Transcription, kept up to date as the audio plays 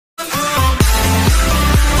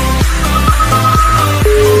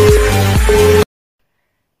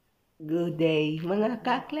Good day, mga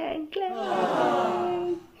ka-Kleng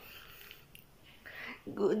Kleng!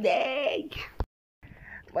 Good day!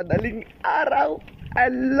 Madaling araw,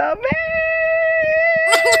 ang lamig!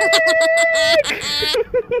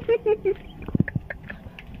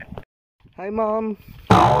 Hi, Mom!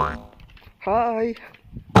 Hi!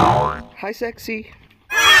 Hi, sexy!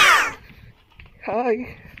 Hi!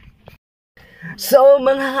 So,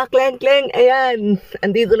 mga ka-Kleng Kleng, ayan!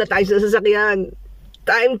 Andito na tayo sa sasakyan!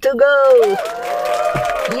 Time to go!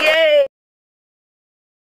 Yay!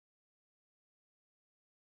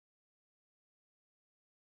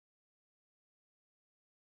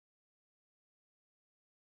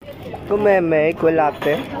 Come make con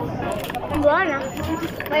latte? Buona.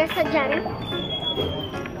 Vuoi assaggiare?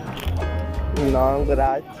 No,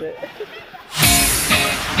 grazie.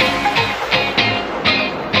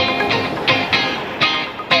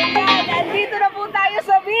 Ayan, andito na po tayo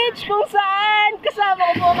sa beach kung saan kasama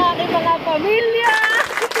ko po ang aking mga pamilya.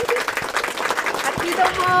 At dito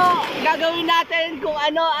po gagawin natin kung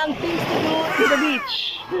ano ang things to do to the beach.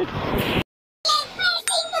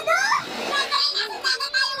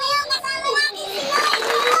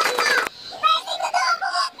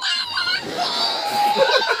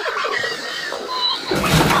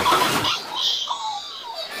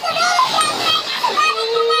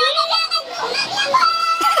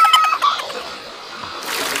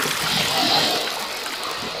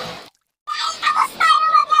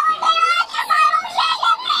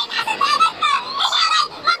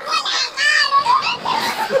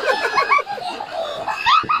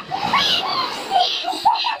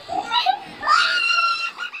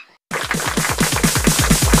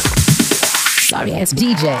 Sorry, it's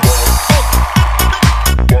DJ.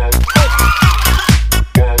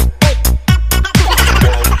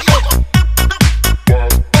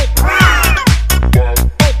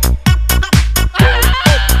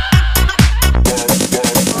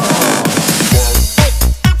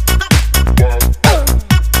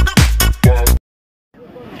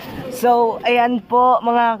 So, ayan po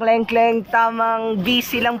mga Kleng Kleng, tamang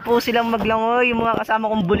busy lang po silang maglangoy, yung mga kasama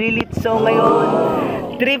kong bulilit. So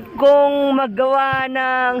ngayon, trip kong maggawa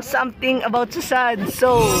ng something about sasad.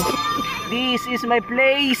 So, this is my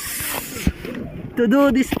place to do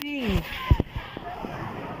this thing.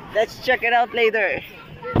 Let's check it out later.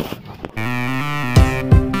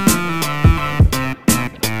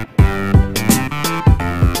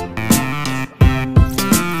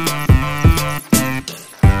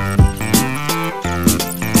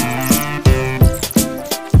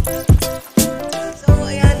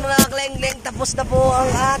 Tapos na po ang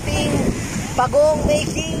ating pagong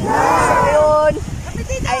making. So ngayon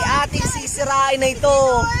ay ating sisirain na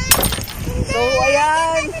ito. So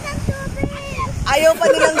ayan, ayaw pa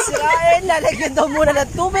nilang sirain. Lalagyan daw muna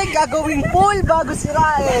ng tubig, gagawing pool bago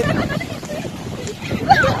sirain.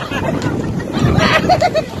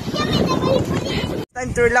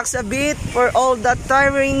 Time to relax a bit for all the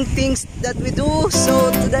tiring things that we do.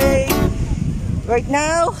 So today, right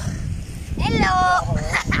now, Hello!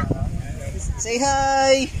 say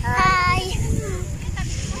hi! Hi!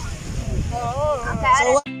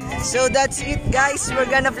 So that's it guys, we're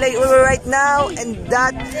gonna play Uno right now, and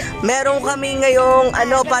that meron kami ngayong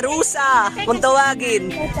parusa kung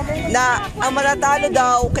tawagin, na ang manatalo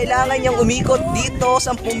daw kailangan niyang umikot dito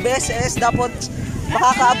 10 beses, dapat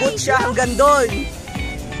makakaabot siya hanggang doon.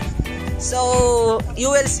 So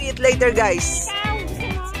you will see it later guys.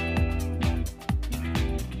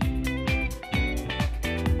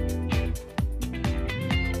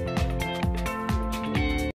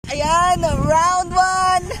 Ayan, round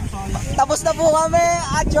 1. Tapos na po kami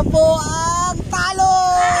at siya po ang talo!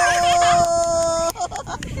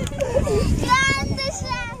 Ganda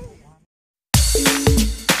siya!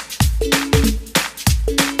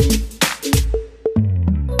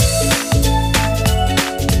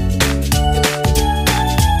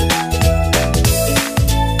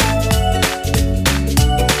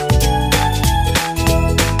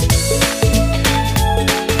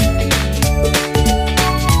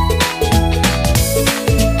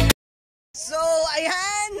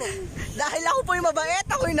 Dahil ako po yung mabait,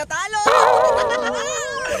 ako yung natalo.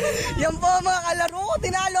 Yan po mga kalaro,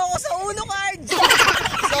 tinalo ako sa Uno card.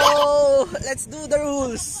 So, let's do the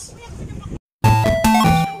rules.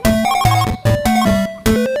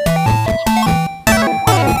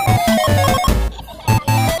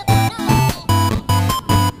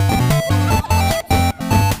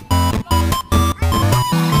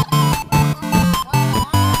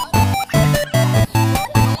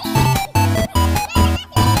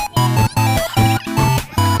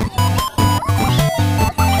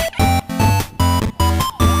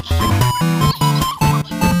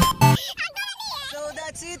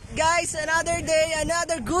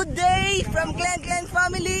 another good day from Kleng Kleng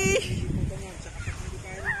family.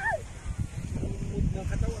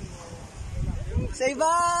 Say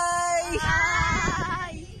bye!